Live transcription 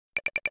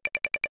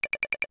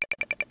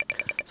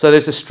So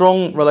there's a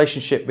strong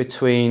relationship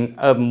between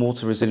urban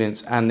water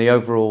resilience and the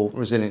overall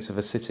resilience of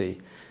a city.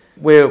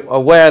 We're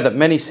aware that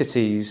many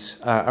cities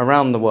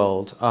around the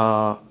world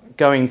are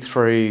going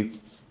through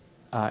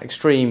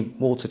extreme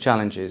water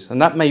challenges,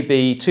 and that may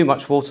be too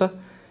much water,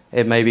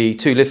 it may be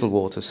too little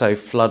water, so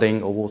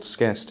flooding or water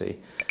scarcity.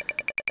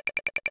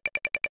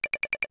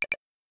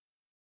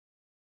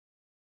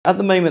 At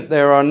the moment,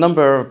 there are a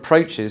number of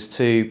approaches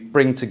to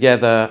bring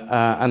together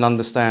and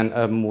understand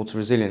urban water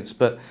resilience,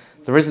 but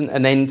there isn't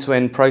an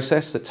end-to-end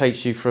process that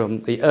takes you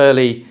from the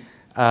early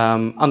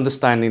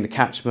understanding the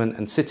catchment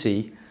and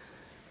city,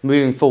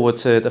 moving forward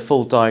to the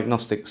full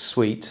diagnostic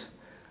suite,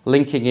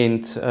 linking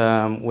in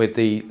with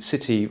the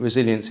City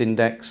Resilience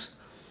Index,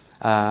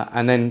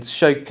 and then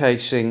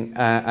showcasing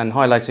and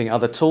highlighting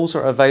other tools that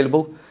are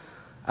available,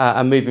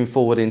 and moving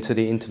forward into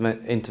the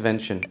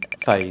intervention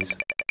phase.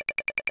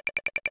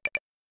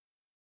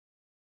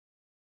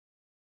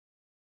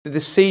 The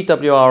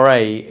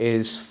CWRA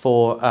is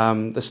for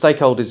the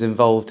stakeholders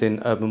involved in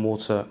urban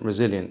water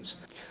resilience.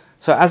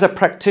 So as a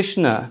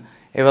practitioner,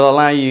 it will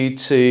allow you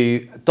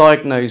to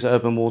diagnose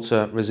urban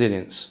water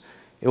resilience.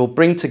 It will help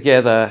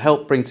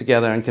bring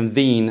together and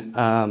convene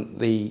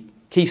the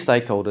key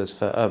stakeholders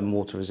for urban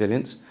water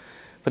resilience,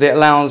 but it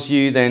allows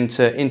you then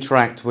to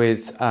interact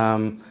with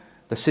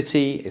the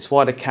city, its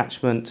wider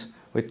catchment,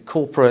 with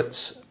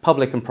corporates,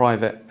 public and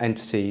private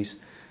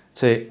entities,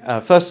 to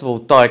first of all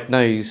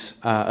diagnose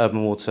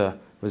urban water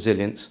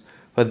resilience,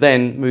 but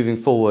then moving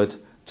forward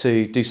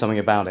to do something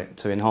about it,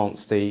 to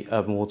enhance the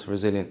urban water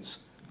resilience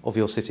of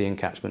your city and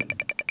catchment.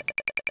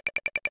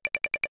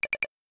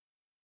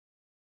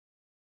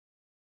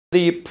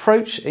 The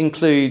approach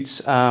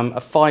includes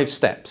 5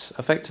 steps,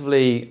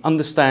 effectively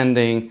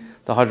understanding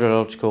the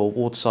hydrological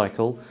water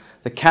cycle,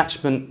 the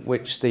catchment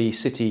which the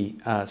city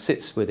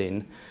sits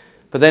within,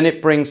 but then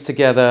it brings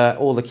together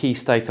all the key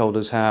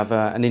stakeholders who have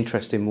an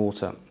interest in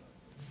water.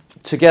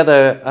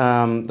 Together,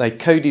 they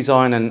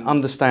co-design and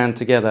understand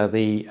together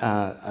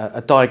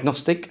a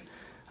diagnostic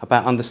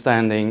about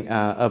understanding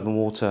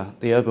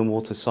the urban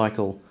water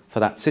cycle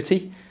for that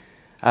city,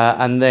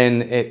 and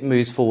then it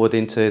moves forward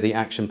into the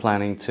action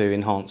planning to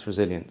enhance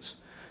resilience.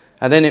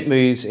 And then it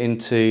moves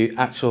into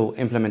actual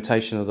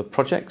implementation of the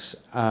projects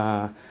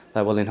that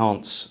will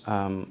enhance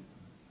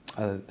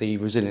the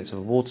resilience of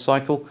the water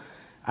cycle,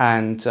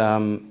 and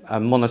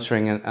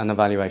monitoring and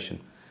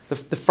evaluation.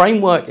 The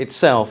framework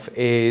itself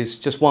is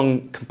just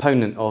one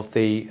component of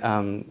the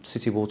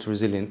city water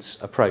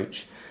resilience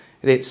approach.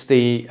 It's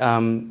the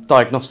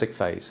diagnostic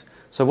phase.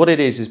 So what it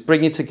is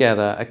bringing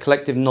together a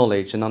collective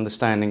knowledge and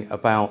understanding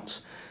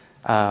about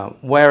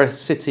where a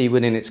city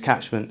within its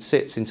catchment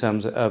sits in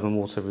terms of urban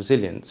water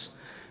resilience.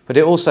 But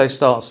it also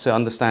starts to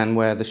understand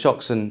where the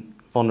shocks and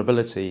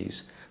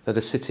vulnerabilities that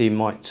a city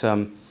might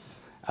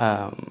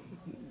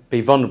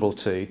be vulnerable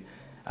to,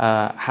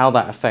 how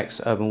that affects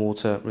urban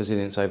water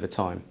resilience over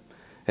time.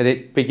 And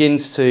it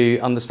begins to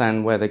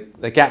understand where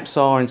the gaps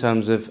are in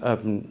terms of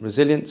urban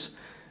resilience,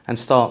 and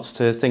starts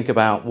to think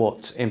about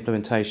what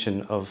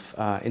implementation of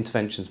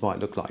interventions might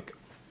look like.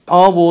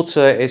 Our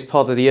water is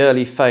part of the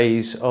early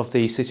phase of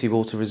the city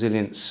water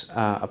resilience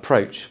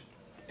approach.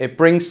 It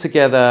brings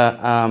together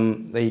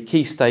the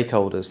key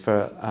stakeholders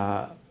for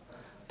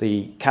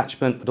the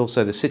catchment, but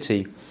also the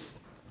city,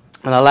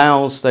 and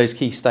allows those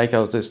key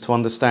stakeholders to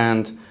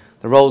understand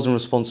the roles and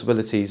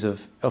responsibilities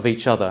of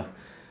each other.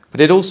 But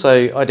it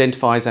also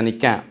identifies any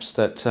gaps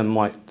that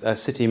a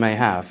city may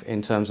have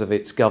in terms of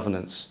its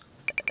governance.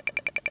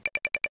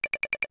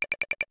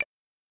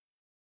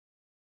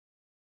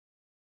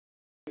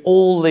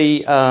 All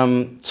the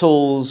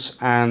tools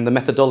and the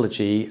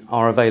methodology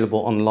are available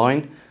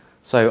online.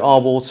 So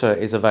Our Water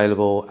is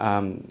available,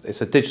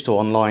 it's a digital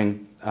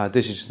online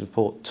digital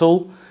support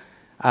tool,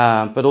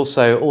 but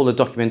also all the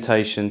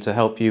documentation to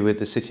help you with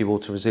the city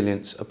water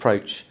resilience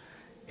approach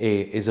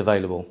is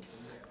available.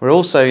 We're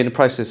also in the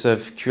process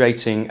of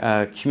creating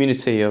a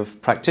community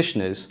of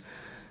practitioners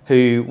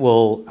who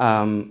will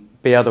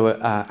be able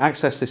to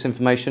access this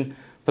information,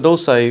 but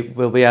also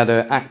will be able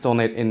to act on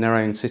it in their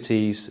own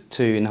cities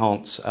to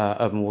enhance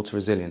urban water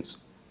resilience.